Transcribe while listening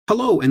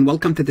Hello and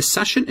welcome to this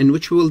session in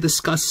which we will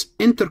discuss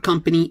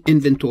intercompany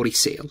inventory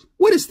sale.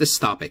 What is this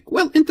topic?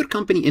 Well,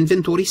 intercompany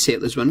inventory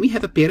sale is when we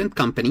have a parent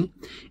company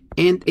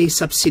and a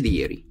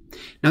subsidiary.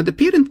 Now, the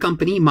parent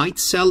company might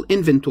sell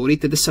inventory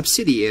to the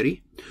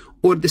subsidiary,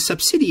 or the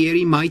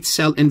subsidiary might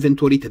sell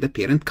inventory to the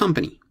parent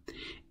company.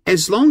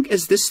 As long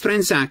as this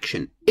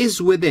transaction is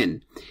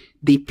within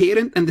the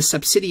parent and the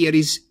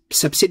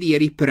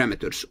subsidiary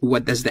parameters.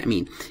 What does that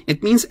mean?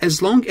 It means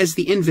as long as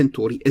the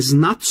inventory is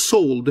not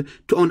sold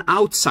to an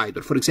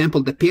outsider. For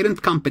example, the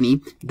parent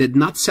company did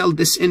not sell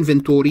this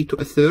inventory to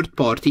a third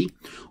party,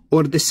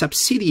 or the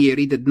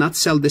subsidiary did not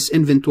sell this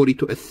inventory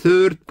to a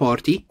third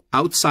party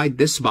outside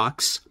this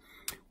box.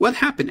 What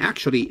happened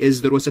actually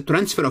is there was a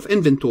transfer of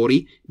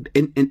inventory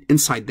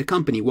inside the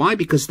company. Why?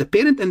 Because the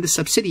parent and the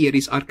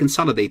subsidiaries are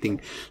consolidating.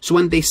 So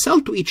when they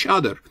sell to each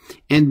other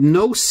and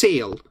no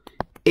sale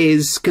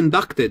is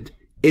conducted,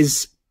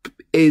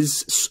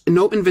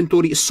 no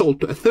inventory is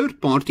sold to a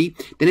third party,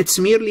 then it's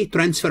merely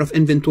transfer of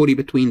inventory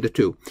between the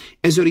two.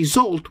 As a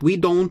result, we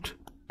don't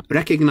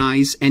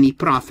recognize any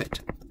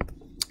profit.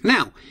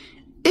 Now,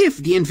 if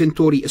the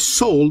inventory is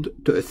sold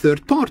to a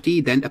third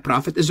party, then a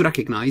profit is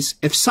recognized.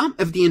 If some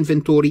of the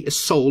inventory is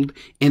sold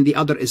and the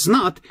other is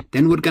not,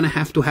 then we're going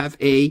to have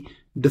a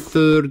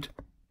deferred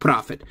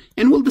profit.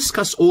 And we'll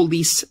discuss all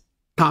these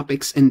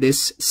topics in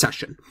this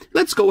session.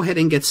 Let's go ahead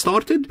and get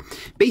started.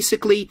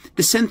 Basically,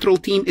 the central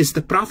theme is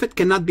the profit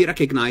cannot be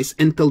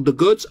recognized until the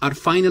goods are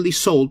finally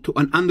sold to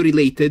an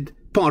unrelated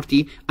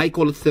party. I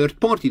call it third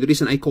party. The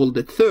reason I called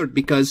it third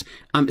because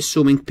I'm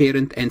assuming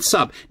parent and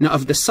sub. Now,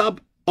 if the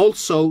sub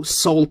also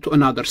sold to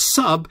another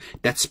sub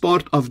that's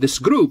part of this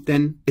group,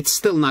 then it's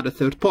still not a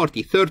third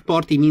party. Third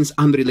party means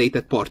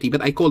unrelated party,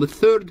 but I call it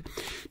third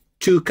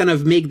to kind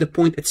of make the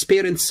point it's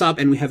parent, sub,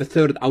 and we have a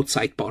third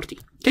outside party.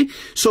 Okay,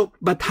 so,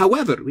 but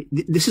however,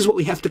 this is what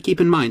we have to keep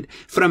in mind.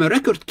 From a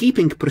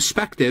record-keeping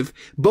perspective,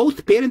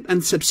 both parent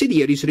and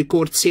subsidiaries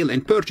record sale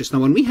and purchase. Now,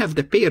 when we have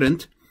the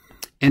parent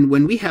and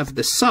when we have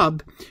the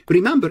sub,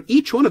 remember,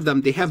 each one of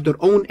them, they have their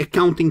own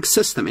accounting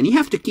system, and you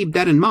have to keep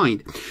that in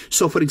mind.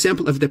 So, for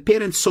example, if the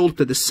parent sold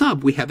to the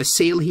sub, we have a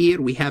sale here,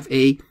 we have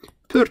a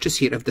purchase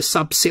here. If the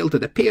sub sale to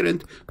the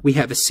parent, we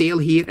have a sale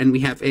here, and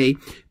we have a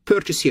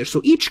purchase here. So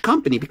each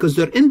company, because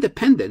they're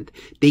independent,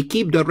 they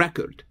keep the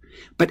record.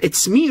 But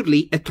it's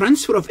merely a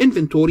transfer of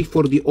inventory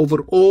for the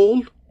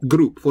overall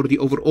group, for the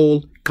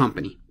overall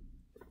company.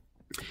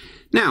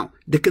 Now,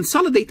 the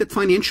consolidated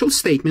financial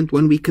statement,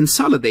 when we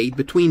consolidate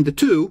between the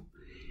two,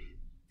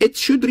 it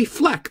should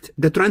reflect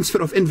the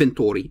transfer of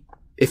inventory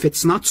if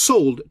it's not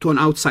sold to an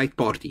outside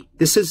party.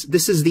 This is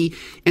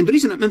and the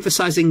reason I'm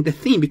emphasizing the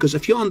theme, because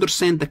if you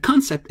understand the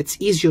concept,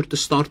 it's easier to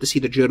start to see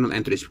the journal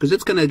entries, because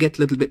it's going to get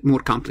a little bit more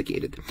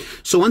complicated.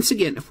 So once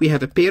again, if we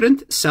have a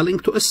parent selling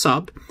to a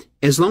sub,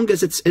 as long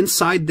as it's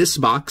inside this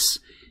box,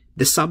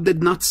 the sub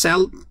did not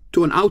sell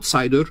to an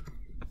outsider,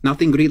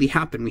 nothing really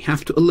happened. We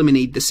have to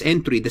eliminate this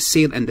entry, the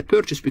sale and the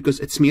purchase, because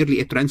it's merely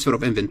a transfer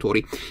of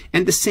inventory.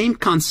 And the same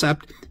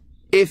concept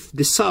if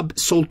the sub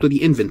sold to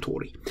the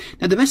inventory.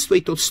 Now, the best way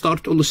to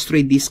start to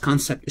illustrate this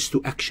concept is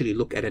to actually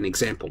look at an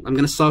example. I'm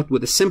going to start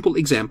with a simple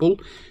example,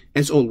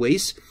 as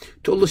always,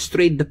 to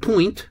illustrate the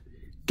point,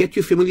 get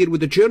you familiar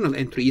with the journal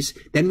entries,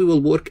 then we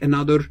will work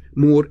another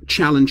more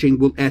challenging,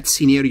 we'll add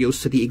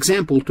scenarios to the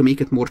example to make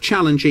it more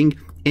challenging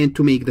and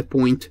to make the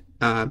point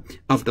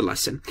of the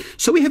lesson.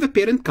 So we have a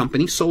parent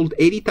company sold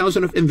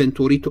 80,000 of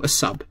inventory to a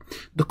sub.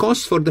 The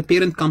cost for the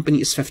parent company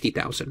is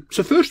 50,000.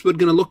 So first we're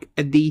going to look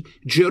at the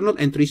journal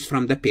entries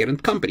from the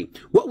parent company.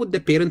 What would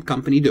the parent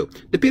company do?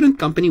 The parent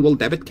company will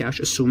debit cash,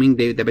 assuming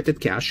they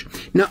debited cash.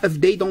 Now,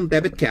 if they don't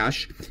debit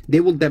cash,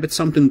 they will debit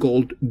something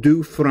called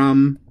due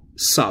from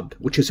sub,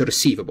 which is a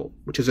receivable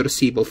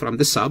from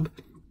the sub.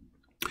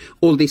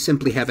 Or they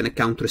simply have an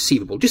account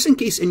receivable. Just in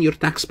case in your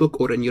textbook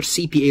or in your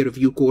CPA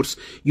review course,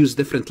 use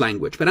different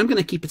language. But I'm going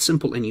to keep it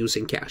simple and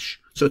using cash.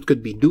 So it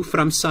could be due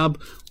from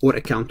sub or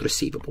account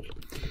receivable.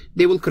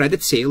 They will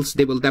credit sales,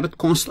 they will debit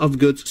cost of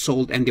goods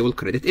sold, and they will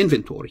credit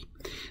inventory.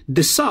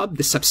 The sub,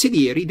 the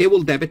subsidiary, they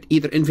will debit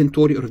either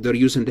inventory or if they're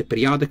using the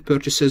periodic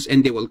purchases,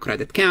 and they will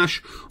credit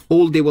cash,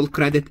 or they will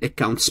credit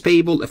accounts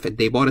payable if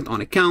they bought it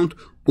on account,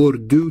 or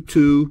due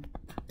to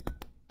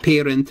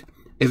parent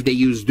if they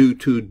use due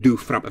to, due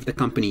from, if the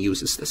company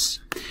uses this.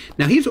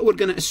 Now, here's what we're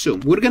going to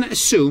assume. We're going to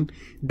assume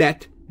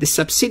that the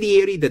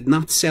subsidiary did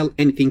not sell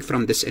anything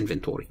from this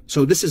inventory.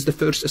 So this is the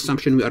first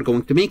assumption we are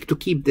going to make to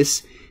keep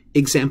this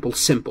example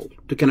simple,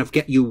 to kind of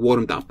get you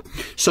warmed up.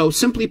 So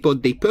simply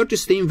put, they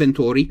purchased the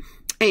inventory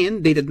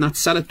and they did not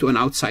sell it to an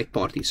outside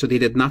party. So they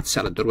did not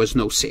sell it. There was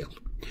no sale.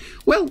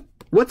 Well,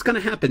 what's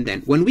going to happen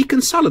then? When we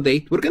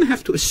consolidate, we're going to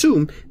have to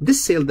assume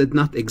this sale did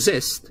not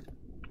exist.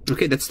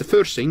 Okay, that's the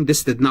first thing.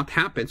 This did not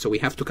happen, so we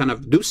have to kind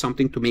of do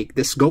something to make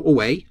this go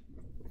away.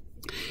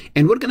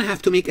 And we're going to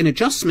have to make an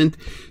adjustment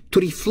to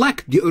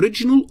reflect the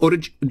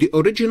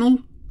original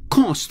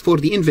cost for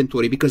the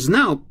inventory, because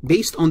now,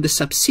 based on the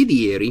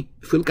subsidiary,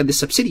 if we look at the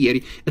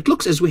subsidiary, it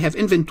looks as we have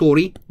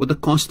inventory with a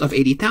cost of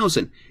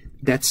 80,000.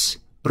 That's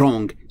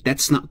wrong.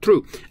 That's not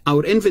true.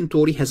 Our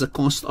inventory has a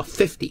cost of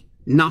 50.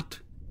 not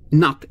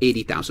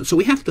 80,000. So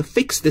we have to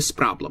fix this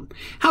problem.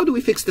 How do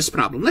we fix this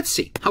problem? Let's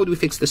see. How do we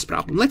fix this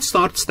problem? Let's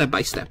start step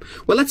by step.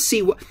 Well, let's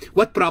see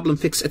what problem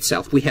fixes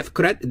itself. We have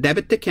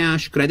debit to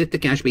cash, credit to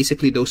cash.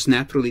 Basically, those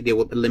naturally, they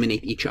will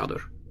eliminate each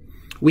other.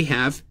 We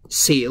have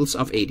sales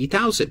of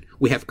 80,000.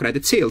 We have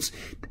credit sales.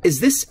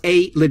 Is this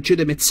a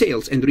legitimate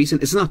sales? And the reason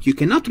is not. You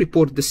cannot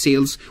report the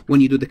sales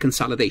when you do the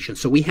consolidation.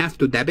 So we have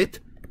to debit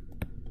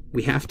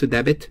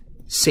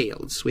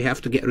sales. We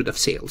have to get rid of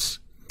sales.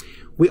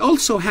 We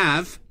also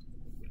have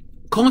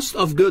cost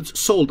of goods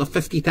sold of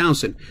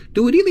 50,000.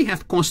 Do we really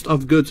have cost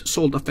of goods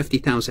sold of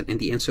 50,000? And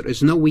the answer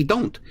is no, we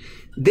don't.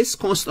 This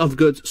cost of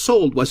goods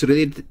sold was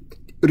related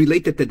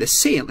to the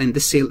sale, and the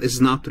sale is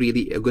not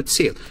really a good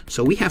sale.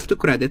 So we have to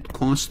credit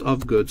cost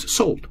of goods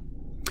sold.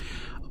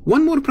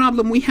 One more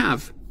problem we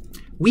have,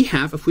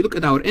 if we look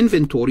at our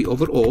inventory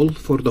overall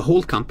for the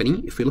whole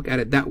company, if we look at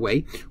it that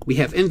way, we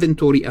have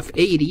inventory of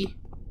 80,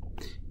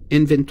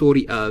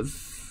 inventory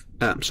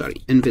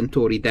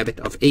debit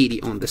of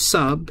 80 on the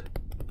sub,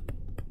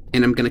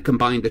 and I'm going to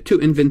combine the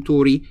two,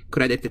 inventory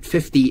credited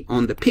 50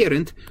 on the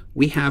parent.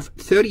 We have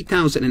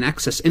 30,000 in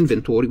excess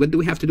inventory. What do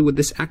we have to do with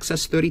this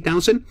excess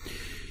 30,000?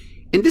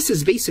 And this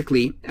is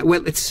basically,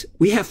 well,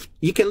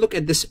 you can look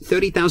at this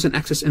 30,000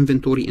 excess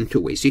inventory in two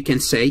ways. You can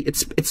say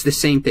it's the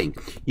same thing.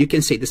 You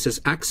can say this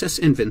is excess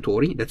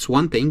inventory. That's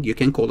one thing. You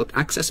can call it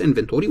excess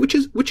inventory, which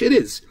it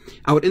is.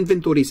 Our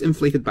inventory is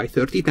inflated by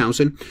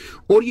 30,000.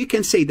 Or you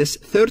can say this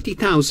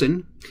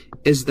 30,000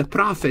 is the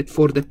profit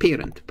for the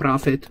parent.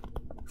 Profit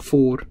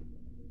for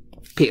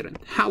parent.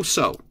 How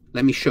so?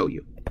 Let me show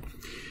you.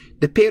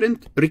 The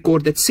parent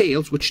recorded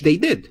sales, which they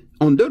did.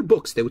 On their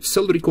books, they would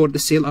still record the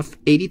sale of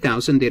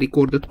 80,000. They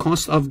recorded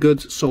cost of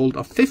goods sold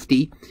of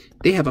 50.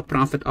 They have a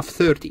profit of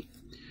 30.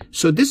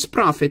 So this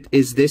profit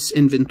is this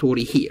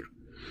inventory here.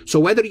 So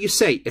whether you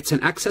say it's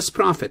an excess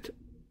profit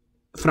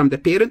from the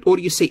parent or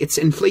you say it's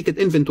inflated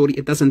inventory,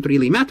 it doesn't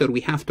really matter.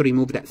 We have to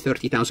remove that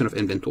 30,000 of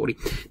inventory.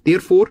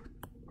 Therefore,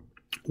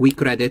 we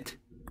credit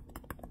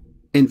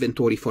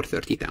inventory for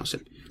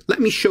 30,000. Let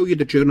me show you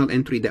the journal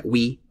entry that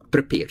we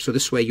prepare. So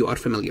this way you are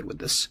familiar with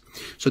this.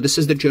 So this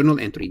is the journal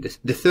entry.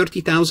 The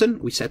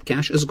 30,000, we said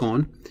cash is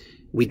gone.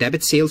 We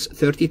debit sales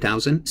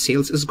 30,000.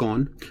 Sales is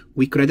gone.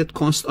 We credit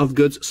cost of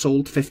goods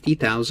sold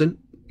 50,000.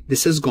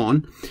 This is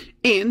gone.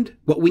 And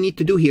what we need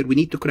to do here, we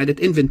need to credit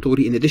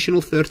inventory an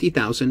additional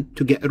 30,000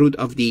 to get rid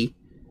of the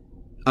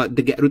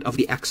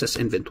excess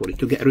inventory,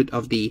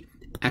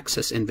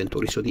 excess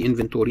inventory. So the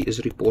inventory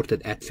is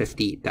reported at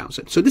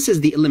 50,000. So this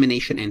is the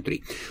elimination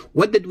entry.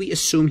 What did we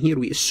assume here?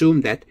 We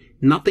assume that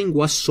nothing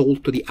was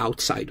sold to the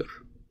outsider.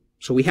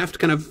 So we have to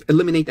kind of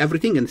eliminate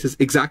everything, and this is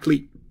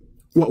exactly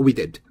what we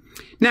did.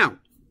 Now,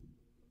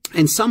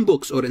 in some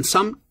books or in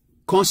some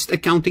some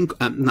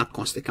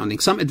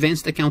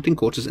advanced accounting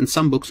courses, in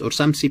some books or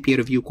some CPA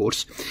review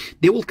course,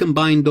 they will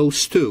combine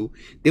those two.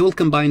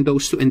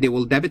 And they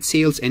will debit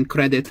sales and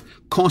credit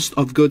cost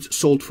of goods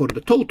sold for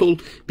the total,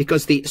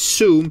 because they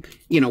assume,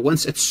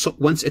 once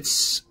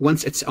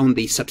it's on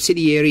the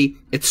subsidiary,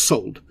 it's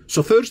sold.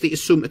 So first they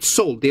assume it's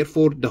sold,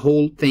 therefore the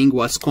whole thing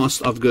was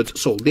cost of goods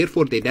sold.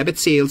 Therefore they debit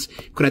sales,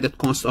 credit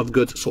cost of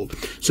goods sold.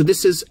 So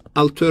this is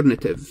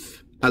alternative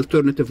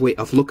way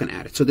of looking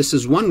at it. So this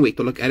is one way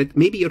to look at it.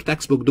 Maybe your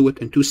textbook do it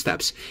in two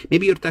steps.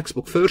 Maybe your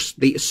textbook first,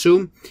 they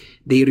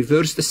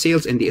reverse the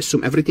sales and they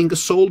assume everything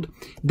is sold.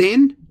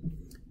 Then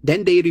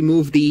they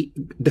remove the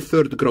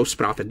deferred gross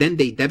profit. Then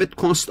they debit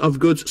cost of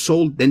goods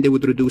sold. Then they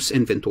would reduce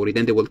inventory.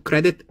 Then they will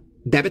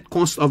debit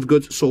cost of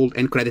goods sold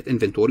and credit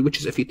inventory, which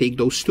is, if you take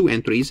those two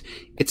entries,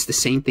 it's the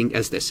same thing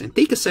as this. And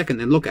take a second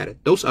and look at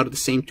it. Those are the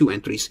same two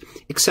entries,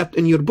 except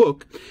in your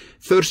book,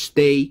 first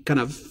they kind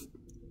of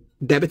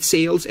debit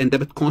sales and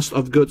debit cost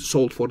of goods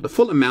sold for the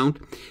full amount.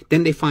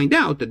 Then they find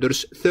out that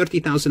there's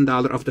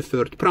 $30,000 of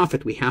deferred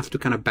profit. We have to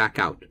kind of back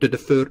out to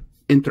defer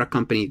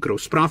intracompany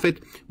gross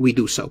profit. We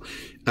do so.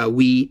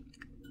 We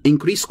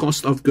increase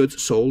cost of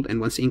goods sold,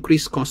 and once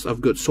increase cost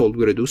of goods sold,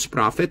 we reduce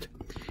profit,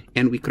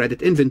 and we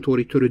credit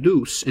inventory to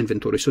reduce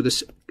inventory. So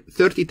this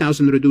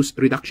 30,000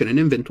 reduction in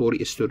inventory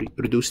is to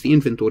reduce the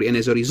inventory, and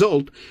as a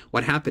result,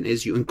 what happened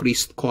is you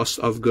increased cost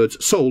of goods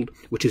sold,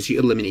 which is you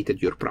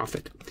eliminated your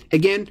profit.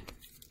 Again,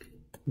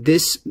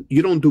 this,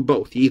 you don't do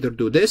both. You either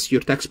do this,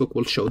 your textbook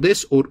will show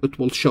this, or it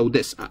will show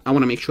this. I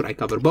want to make sure I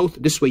cover both.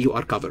 This way you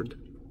are covered.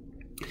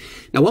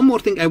 Now, one more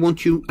thing I want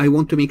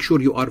to make sure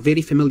you are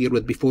very familiar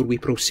with before we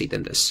proceed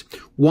in this.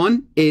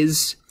 One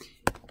is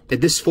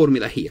this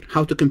formula here,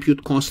 how to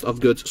compute cost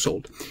of goods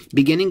sold.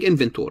 Beginning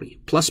inventory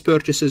plus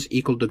purchases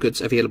equal to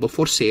goods available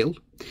for sale.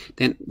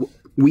 Then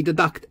we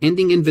deduct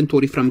ending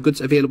inventory from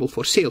goods available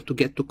for sale to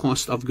get to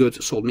cost of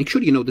goods sold. Make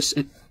sure you know this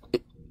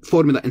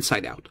formula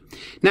inside out.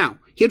 Now,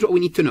 here's what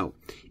we need to know.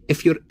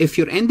 If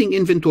your ending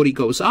inventory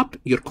goes up,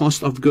 your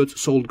cost of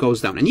goods sold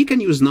goes down. And you can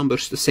use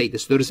numbers to say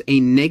this. There is a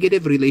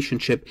negative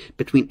relationship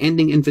between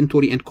ending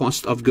inventory and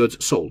cost of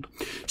goods sold.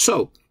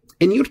 So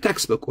In your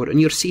textbook or in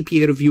your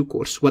CPA review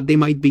course, what they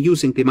might be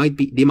using, they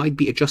might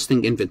be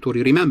adjusting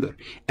inventory. Remember,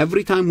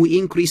 every time we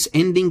increase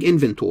ending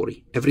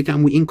inventory,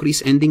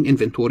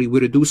 we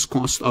reduce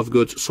cost of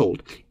goods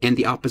sold. And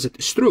the opposite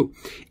is true.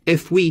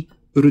 If we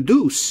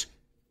reduce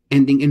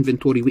ending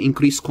inventory, we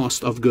increase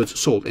cost of goods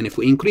sold. And if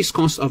we increase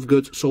cost of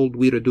goods sold,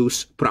 we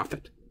reduce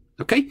profit.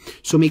 Okay?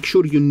 So make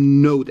sure you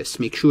know this.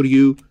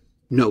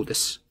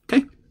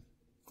 Okay?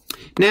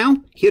 Now,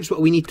 here's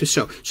what we need to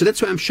show. So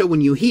that's why I'm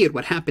showing you here.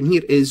 What happened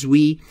here is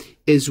we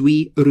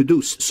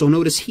reduce. So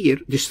notice here,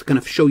 just to kind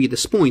of show you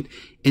this point,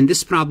 in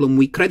this problem,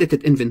 we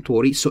credited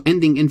inventory. So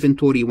ending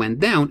inventory went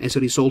down. As a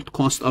result,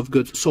 cost of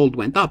goods sold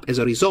went up. As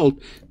a result,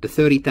 the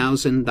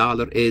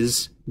 $30,000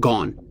 is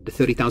gone. The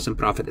 $30,000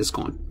 profit is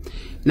gone.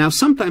 Now,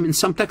 sometime in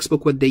some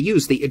textbook, what they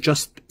use, they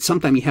adjust.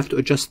 Sometimes you have to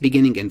adjust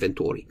beginning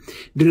inventory.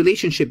 The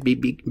relationship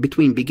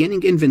between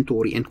beginning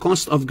inventory and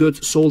cost of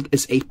goods sold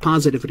is a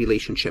positive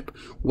relationship.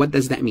 What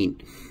does that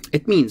mean?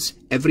 It means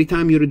every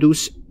time you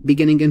reduce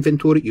beginning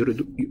inventory,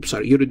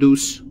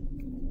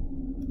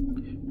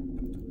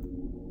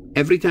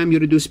 every time you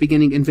reduce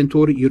beginning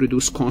inventory, you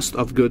reduce cost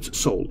of goods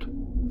sold.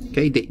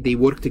 Okay, they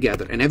work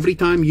together. And every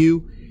time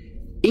you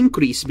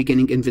increase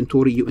beginning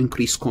inventory, you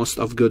increase cost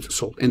of goods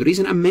sold. And the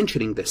reason I'm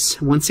mentioning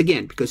this, once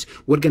again, because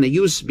we're going to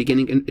use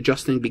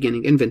adjusting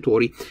beginning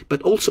inventory,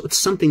 but also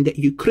it's something that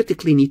you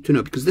critically need to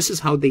know, because this is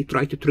how they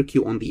try to trick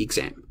you on the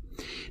exam.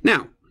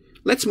 Now,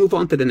 let's move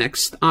on to the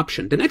next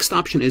option. The next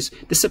option is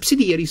the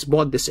subsidiaries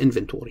bought this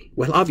inventory.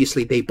 Well,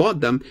 obviously they bought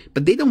them,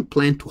 but they don't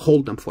plan to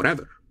hold them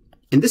forever.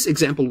 In this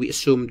example, we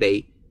assume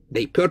they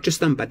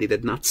purchased them, but they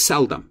did not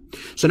sell them.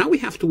 So now we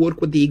have to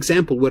work with the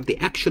example where they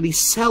actually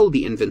sell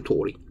the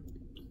inventory.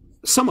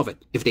 Some of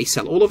it. If they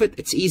sell all of it,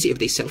 it's easy. If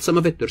they sell some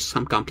of it, there's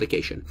some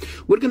complication.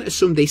 We're going to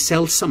assume they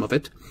sell some of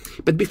it.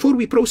 But before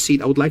we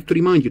proceed, I would like to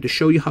remind you to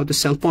show you how to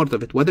sell part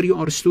of it. Whether you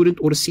are a student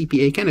or a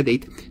CPA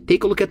candidate,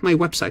 take a look at my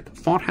website,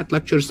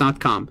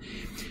 farhatlectures.com.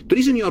 The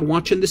reason you are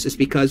watching this is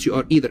because you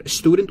are either a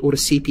student or a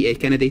CPA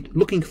candidate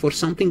looking for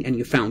something and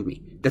you found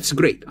me. That's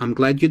great. I'm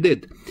glad you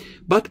did.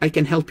 But I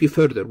can help you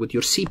further with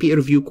your CPA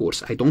review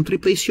course. I don't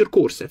replace your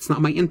course. That's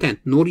not my intent,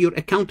 nor your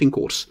accounting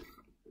course.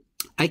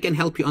 I can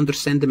help you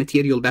understand the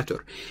material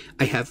better.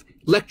 I have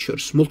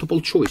lectures,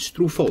 multiple choice,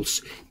 true,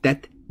 false,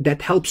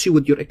 that helps you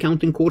with your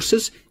accounting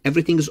courses.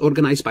 Everything is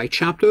organized by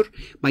chapter.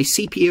 My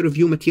CPA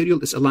review material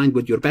is aligned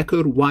with your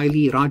Becker,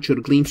 Wiley, Roger,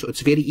 Gleam, so it's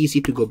very easy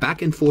to go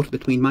back and forth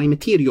between my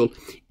material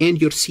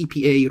and your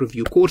CPA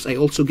review course. I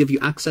also give you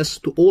access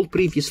to all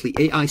previously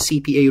AI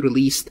CPA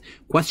released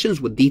questions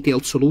with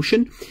detailed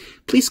solution.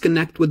 Please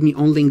connect with me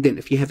on LinkedIn.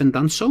 If you haven't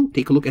done so,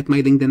 take a look at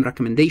my LinkedIn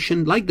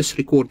recommendation. Like this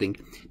recording.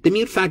 The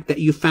mere fact that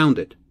you found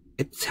it,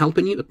 it's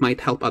helping you, it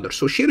might help others.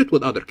 So share it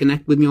with others.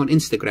 Connect with me on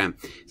Instagram,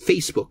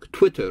 Facebook,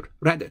 Twitter,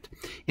 Reddit.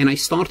 And I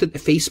started a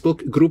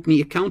Facebook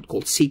GroupMe account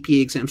called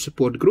CPA Exam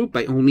Support Group.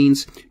 By all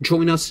means,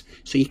 join us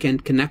so you can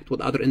connect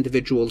with other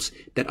individuals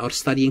that are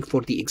studying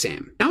for the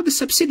exam. Now the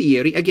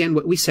subsidiary, again,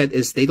 what we said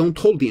is they don't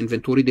hold the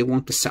inventory, they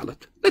want to sell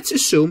it. Let's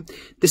assume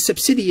the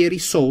subsidiary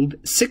sold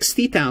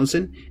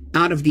 60,000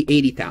 out of the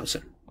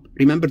 80,000.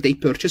 Remember, they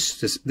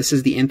purchased, this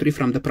is the entry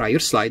from the prior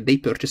slide, they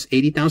purchased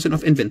 80,000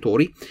 of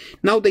inventory.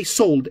 Now they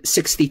sold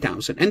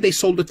 60,000 and they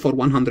sold it for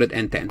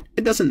 110.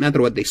 It doesn't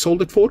matter what they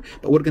sold it for,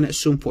 but we're going to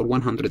assume for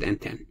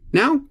 110.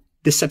 Now,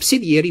 the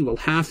subsidiary will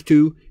have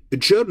to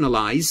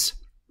journalize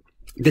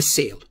the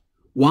sale.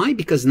 Why?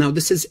 Because now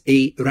this is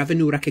a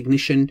revenue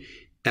recognition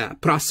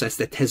process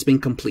that has been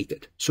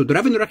completed. So the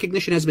revenue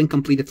recognition has been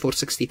completed for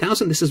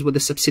 60,000. This is what the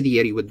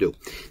subsidiary would do.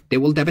 They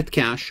will debit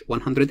cash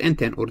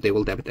 110, or they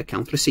will debit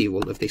account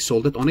receivable. If they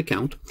sold it on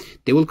account,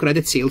 they will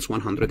credit sales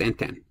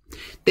 110.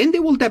 Then they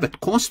will debit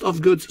cost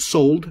of goods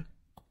sold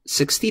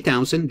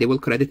 60,000. They will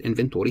credit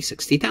inventory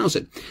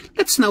 60,000.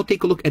 Let's now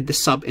take a look at the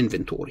sub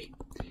inventory.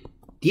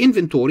 The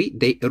inventory,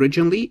 they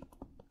originally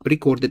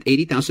recorded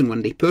 80,000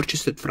 when they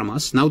purchased it from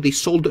us. Now they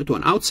sold it to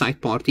an outside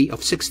party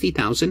of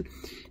 60,000.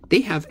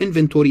 They have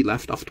inventory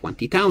left of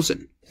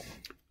 20,000.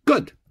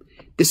 Good.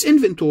 This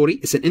inventory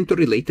is an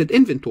interrelated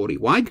inventory.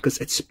 Why? Because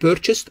it's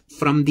purchased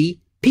from the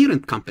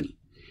parent company.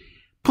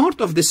 Part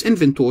of this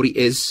inventory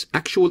is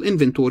actual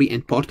inventory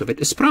and part of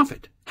it is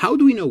profit. How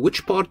do we know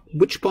which part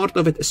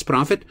of it is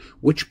profit,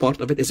 which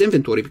part of it is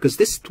inventory? Because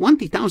this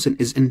 20,000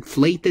 is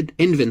inflated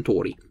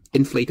inventory.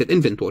 Inflated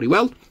inventory.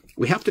 Well,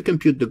 we have to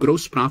compute the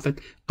gross profit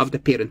of the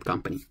parent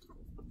company.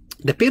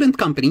 The parent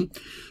company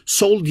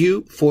sold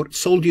you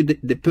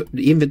the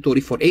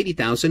inventory for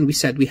 80,000. We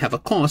said we have a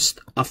cost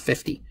of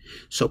 50.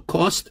 So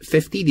cost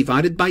 50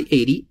 divided by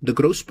 80. The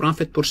gross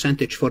profit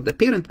percentage for the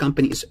parent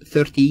company is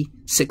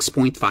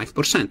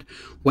 36.5%.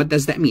 What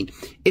does that mean?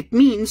 It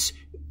means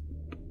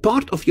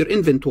part of your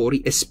inventory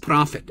is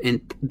profit,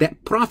 and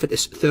that profit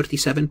is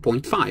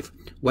 37.5.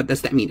 What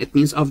does that mean? It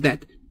means of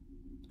that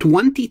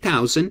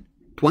 20,000,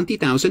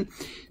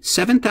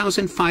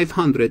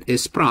 7,500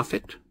 is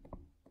profit.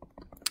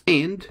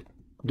 And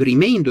the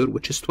remainder,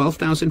 which is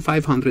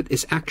 12,500,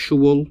 is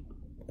actual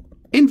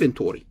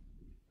inventory.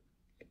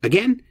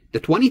 Again, The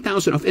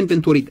 20,000 of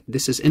inventory,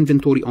 this is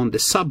inventory on the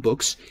sub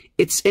books,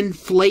 it's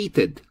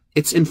inflated.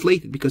 It's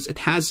inflated because it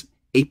has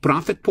a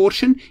profit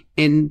portion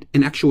and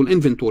an actual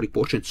inventory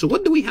portion. So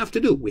what do we have to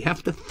do? We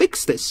have to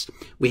fix this.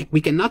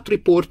 We cannot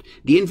report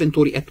the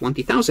inventory at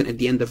 20,000 at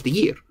the end of the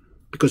year,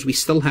 because we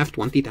still have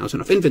 20,000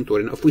 of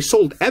inventory. And if we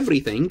sold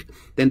everything,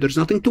 then there's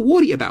nothing to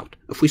worry about.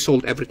 If we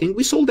sold everything,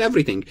 we sold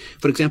everything.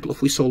 For example,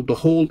 if we sold the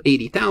whole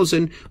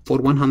 80,000 for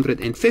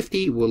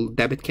 150, we'll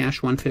debit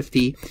cash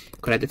 150,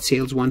 credit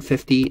sales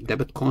 150,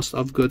 debit cost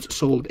of goods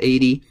sold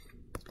 80,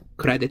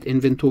 credit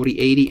inventory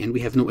 80, and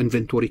we have no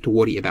inventory to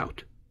worry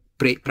about.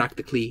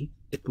 Practically,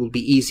 it will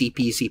be easy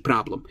peasy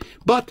problem.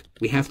 But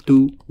we have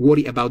to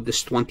worry about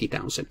this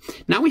 20,000.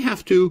 Now we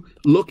have to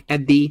look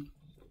at the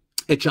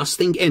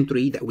adjusting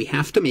entry that we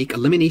have to make,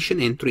 elimination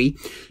entry,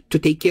 to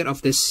take care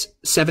of this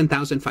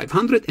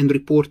 7,500 and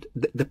report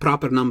the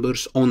proper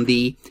numbers on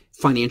the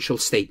financial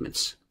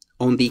statements,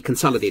 on the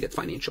consolidated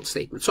financial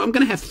statements. So I'm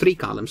going to have 3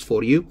 columns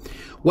for you.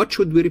 What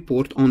should we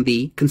report on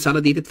the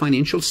consolidated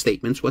financial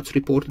statements? What's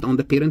reported on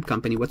the parent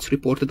company? What's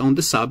reported on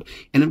the sub?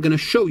 And I'm going to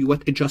show you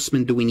what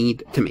adjustment do we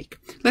need to make.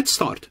 Let's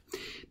start.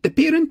 The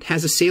parent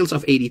has a sales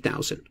of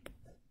 80,000.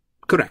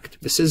 Correct.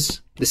 This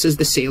is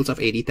the sales of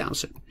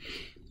 80,000.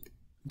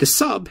 The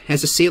sub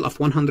has a sale of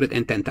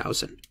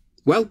 110,000.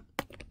 Well,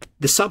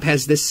 the sub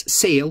has this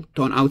sale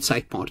to an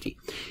outside party.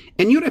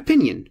 In your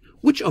opinion,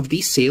 which of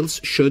these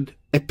sales should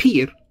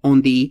appear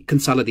on the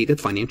consolidated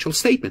financial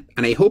statement?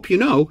 And I hope you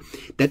know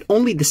that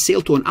only the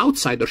sale to an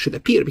outsider should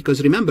appear,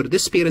 because remember,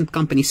 this parent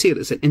company sale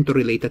is an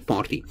interrelated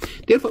party.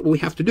 Therefore, what we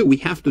have to do, we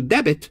have to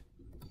debit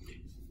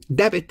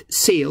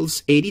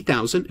sales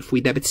 80,000. If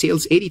we debit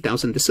sales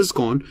 80,000, this is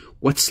gone.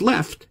 What's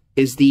left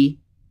is the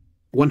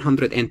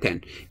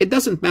 110. It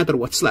doesn't matter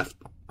what's left.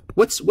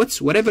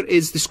 Whatever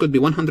is, this could be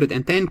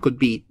 110, could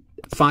be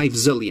 5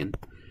 zillion.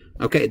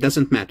 Okay, it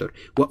doesn't matter.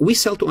 What we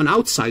sell to an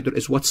outsider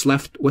is what's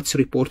left, what's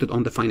reported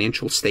on the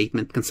financial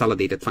statement,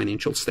 consolidated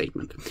financial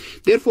statement.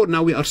 Therefore,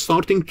 now we are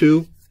starting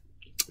to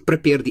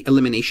prepare the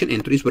elimination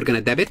entries. We're going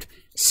to debit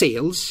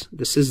sales.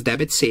 This is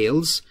debit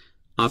sales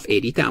of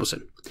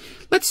 80,000.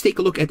 Let's take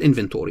a look at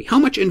inventory. How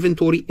much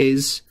inventory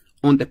is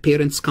on the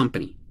parent's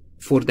company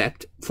for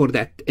that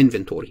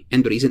inventory?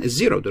 And the reason is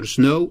 0. There's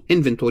no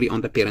inventory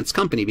on the parent's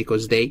company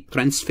because they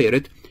transfer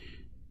it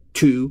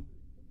to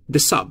the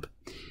sub.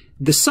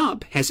 The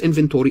sub has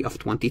inventory of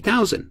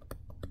 20,000.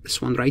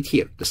 This one right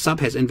here. The sub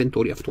has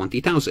inventory of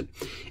 20,000.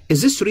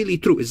 Is this really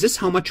true? Is this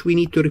how much we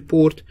need to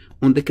report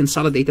on the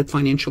consolidated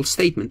financial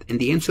statement? And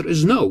the answer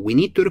is no. We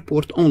need to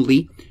report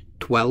only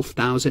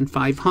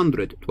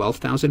 12,500.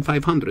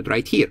 12,500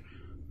 right here.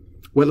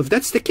 Well, if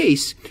that's the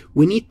case,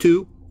 we need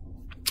to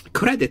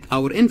credit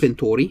our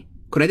inventory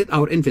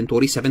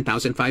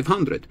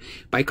 7,500.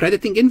 By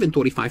crediting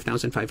inventory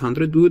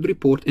 5,500, we would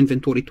report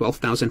inventory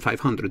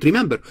 12,500.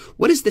 Remember,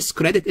 what is this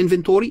credit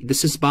inventory?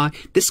 This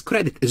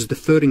credit is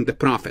deferring the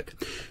profit.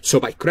 So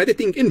by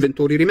crediting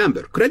inventory,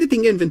 remember,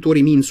 crediting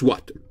inventory means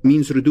what?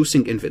 Means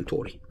reducing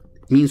inventory.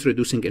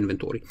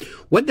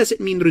 What does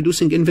it mean,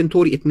 reducing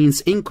inventory? It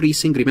means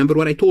increasing. Remember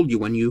what I told you,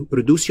 when you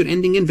reduce your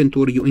ending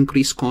inventory, you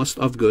increase cost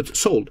of goods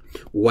sold.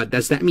 What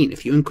does that mean?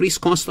 If you increase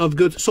cost of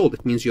goods sold,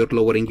 it means you're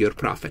lowering your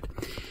profit.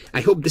 I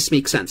hope this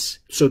makes sense.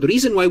 So the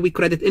reason why we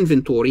credit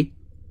inventory,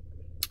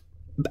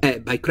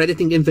 by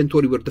crediting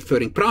inventory, we're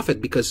deferring profit,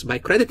 because by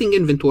crediting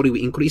inventory,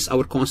 we increase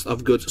our cost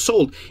of goods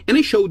sold. And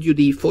I showed you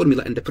the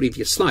formula in the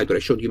previous slide, where I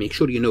showed you, make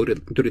sure you know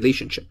the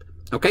relationship.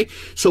 Okay?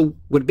 So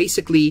we're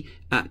basically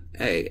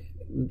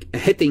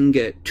hitting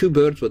 2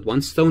 birds with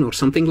 1 stone, or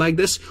something like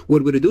this,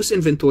 where we reduce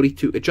inventory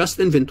to adjust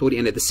inventory,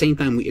 and at the same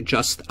time we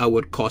adjust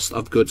our cost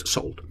of goods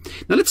sold.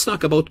 Now let's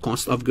talk about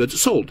cost of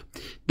goods sold.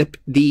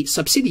 The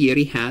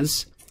subsidiary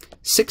has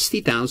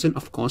 60,000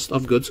 of cost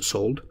of goods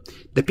sold.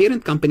 The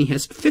parent company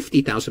has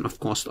 50,000 of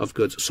cost of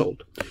goods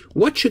sold.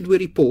 What should we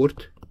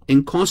report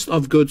in cost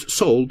of goods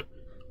sold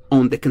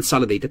on the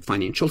consolidated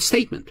financial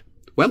statement?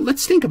 Well,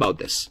 let's think about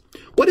this.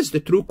 What is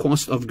the true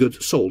cost of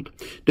goods sold?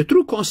 The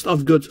true cost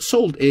of goods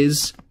sold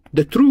is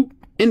the true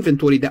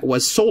inventory that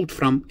was sold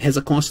from has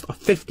a cost of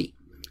 50.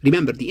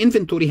 Remember, the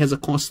inventory has a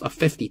cost of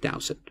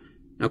 50,000.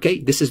 Okay,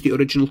 this is the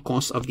original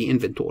cost of the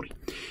inventory.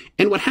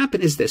 And what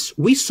happened is this: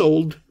 we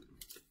sold,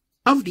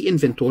 of the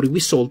inventory, we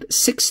sold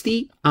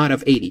 60 out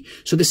of 80.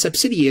 So the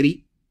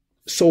subsidiary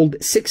sold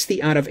 60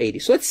 out of 80.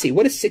 So let's see,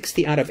 what is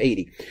 60 out of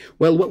 80?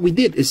 Well, what we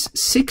did is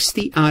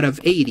 60 out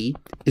of 80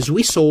 is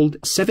we sold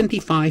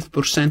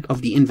 75%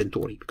 of the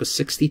inventory, because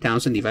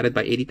 60,000 divided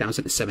by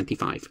 80,000 is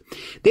 75.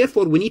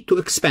 Therefore, we need to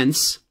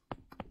expense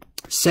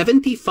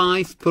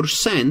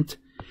 75%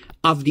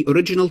 of the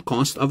original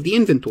cost of the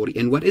inventory.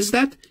 And what is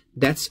that?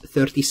 That's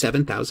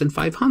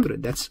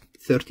 37,500. That's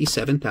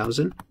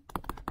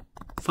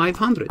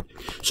 37,500.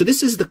 So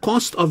this is the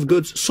cost of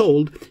goods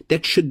sold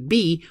that should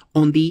be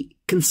on the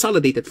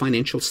consolidated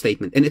financial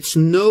statement. And it's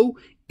no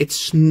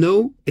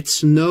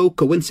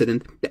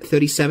coincidence that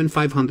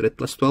 37,500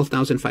 plus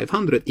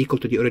 12,500 equal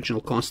to the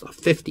original cost of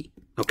 50.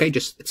 Okay,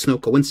 it's no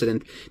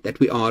coincidence that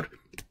we are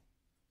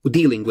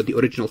dealing with the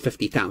original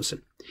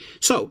 50,000.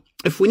 So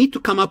if we need to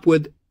come up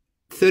with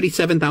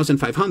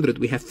 37,500,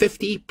 we have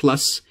 50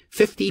 plus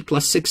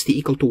 60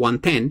 equal to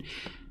 110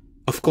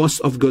 of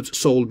cost of goods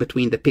sold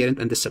between the parent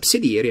and the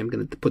subsidiary. I'm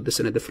going to put this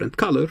in a different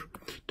color.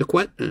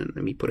 Let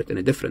me put it in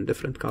a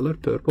different color,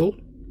 purple.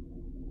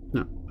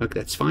 No, okay,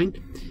 that's fine.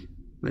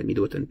 Let me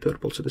do it in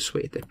purple so this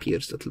way it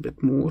appears a little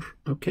bit more.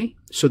 Okay,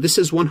 so this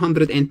is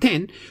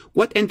 110.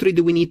 What entry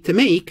do we need to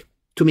make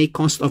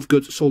cost of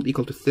goods sold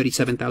equal to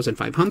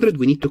 37,500?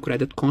 We need to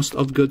credit cost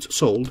of goods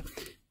sold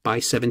by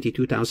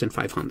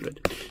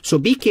 72,500. So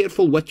be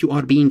careful what you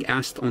are being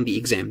asked on the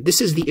exam.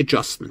 This is the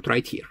adjustment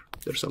right here.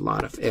 There's a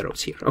lot of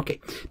arrows here. Okay,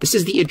 this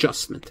is the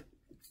adjustment.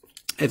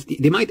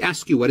 They might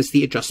ask you what is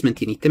the adjustment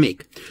you need to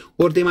make,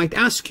 or they might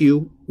ask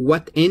you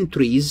what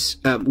entries,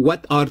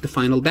 what are the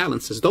final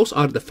balances. Those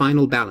are the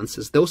final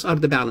balances. Those are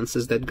the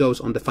balances that goes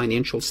on the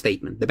financial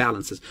statement, the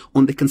balances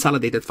on the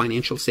consolidated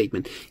financial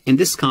statement. And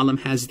this column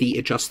has the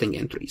adjusting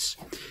entries.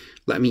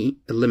 Let me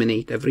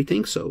eliminate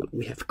everything so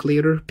we have a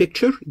clearer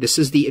picture. This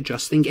is the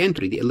adjusting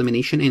entry, the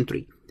elimination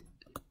entry.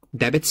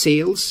 Debit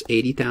sales,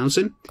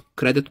 80,000.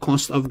 Credit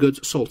cost of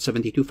goods sold,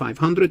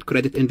 72,500.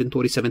 Credit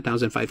inventory,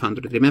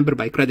 7,500. Remember,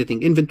 by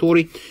crediting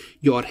inventory,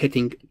 you are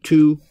hitting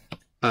two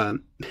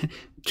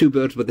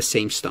birds with the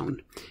same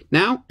stone.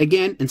 Now,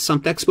 again, in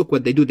some textbook,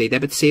 what they do, they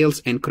debit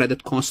sales and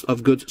credit cost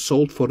of goods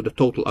sold for the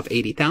total of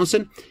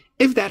 80,000.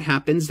 If that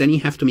happens, then you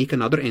have to make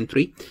another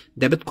entry.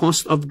 Debit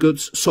cost of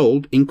goods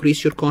sold,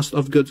 increase your cost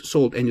of goods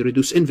sold, and you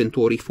reduce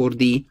inventory for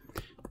the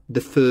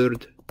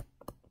deferred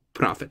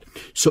profit.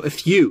 So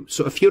if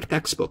your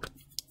textbook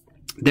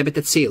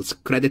debited sales,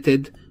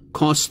 credited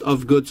cost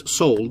of goods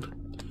sold,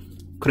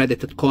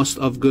 credited cost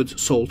of goods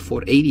sold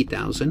for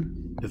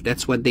 80,000, if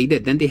that's what they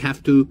did, then they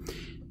have to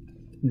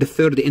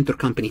defer the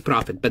intercompany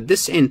profit. But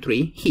this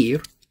entry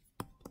here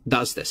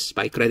does this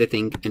by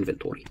crediting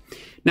inventory.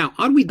 Now,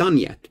 are we done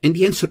yet? And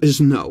the answer is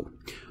no.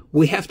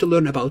 We have to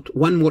learn about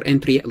one more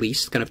entry at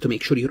least, kind of to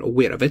make sure you're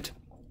aware of it.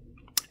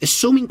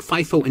 Assuming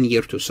FIFO in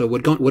year 2, so we're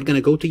going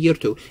to go to year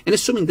 2, and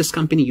assuming this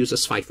company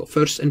uses FIFO,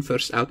 first in,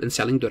 first out, and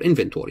selling their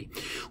inventory.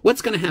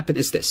 What's going to happen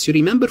is this. You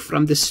remember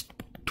from this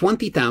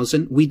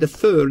 20,000, we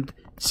deferred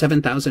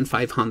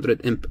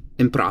 7,500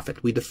 in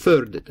profit. We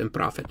deferred it in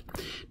profit.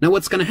 Now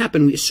what's going to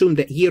happen? We assume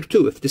that year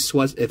 2, if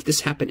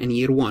this happened in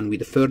year 1, we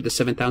deferred the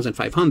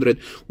 7,500.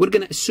 We're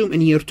going to assume in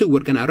year 2,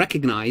 we're going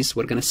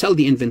to sell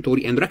the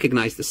inventory and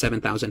recognize the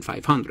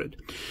 7,500.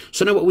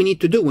 So now what we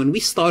need to do when we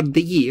start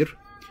the year,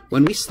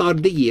 and we sell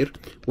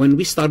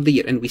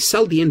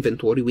the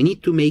inventory, we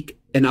need to make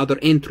another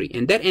entry.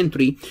 And that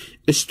entry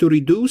is to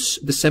reduce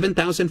the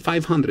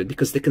 7,500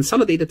 because the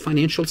consolidated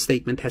financial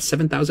statement has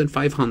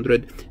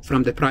 7,500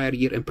 from the prior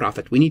year in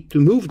profit. We need to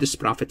move this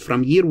profit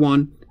from year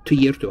 1 to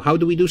year 2. How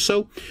do we do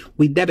so?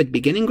 We debit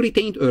beginning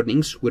retained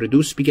earnings, we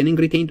reduce beginning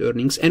retained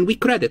earnings, and we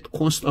credit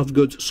cost of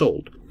goods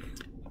sold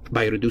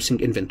by reducing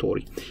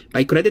inventory.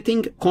 By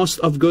crediting cost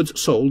of goods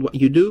sold, what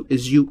you do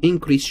is you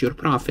increase your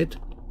profit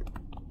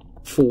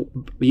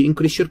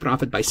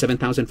by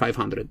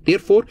 7,500.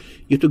 Therefore,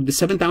 you took the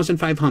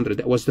 7,500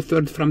 that was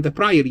deferred from the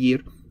prior year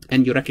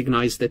and you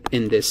recognized it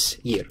in this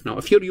year. Now,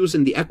 if you're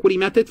using the equity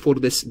method for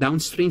this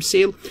downstream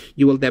sale,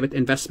 you will debit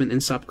investment and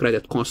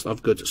subcredit cost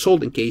of goods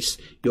sold in case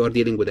you are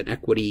dealing with an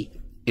equity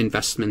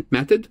investment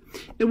method.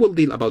 And we'll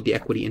deal about the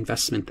equity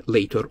investment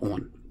later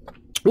on.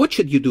 What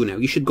should you do now?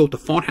 You should go to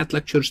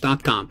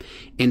farhatlectures.com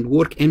and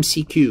work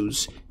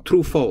MCQs,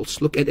 true, false,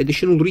 look at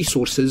additional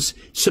resources,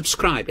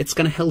 subscribe. It's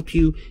going to help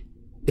you.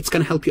 It's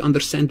going to help you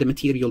understand the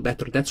material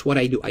better. That's what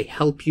I do. I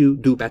help you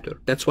do better.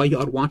 That's why you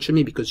are watching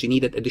me, because you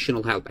needed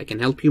additional help. I can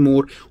help you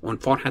more on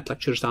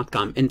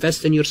farhatlectures.com.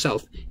 Invest in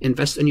yourself.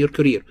 Invest in your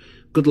career.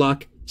 Good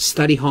luck.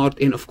 Study hard.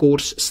 And of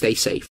course, stay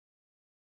safe.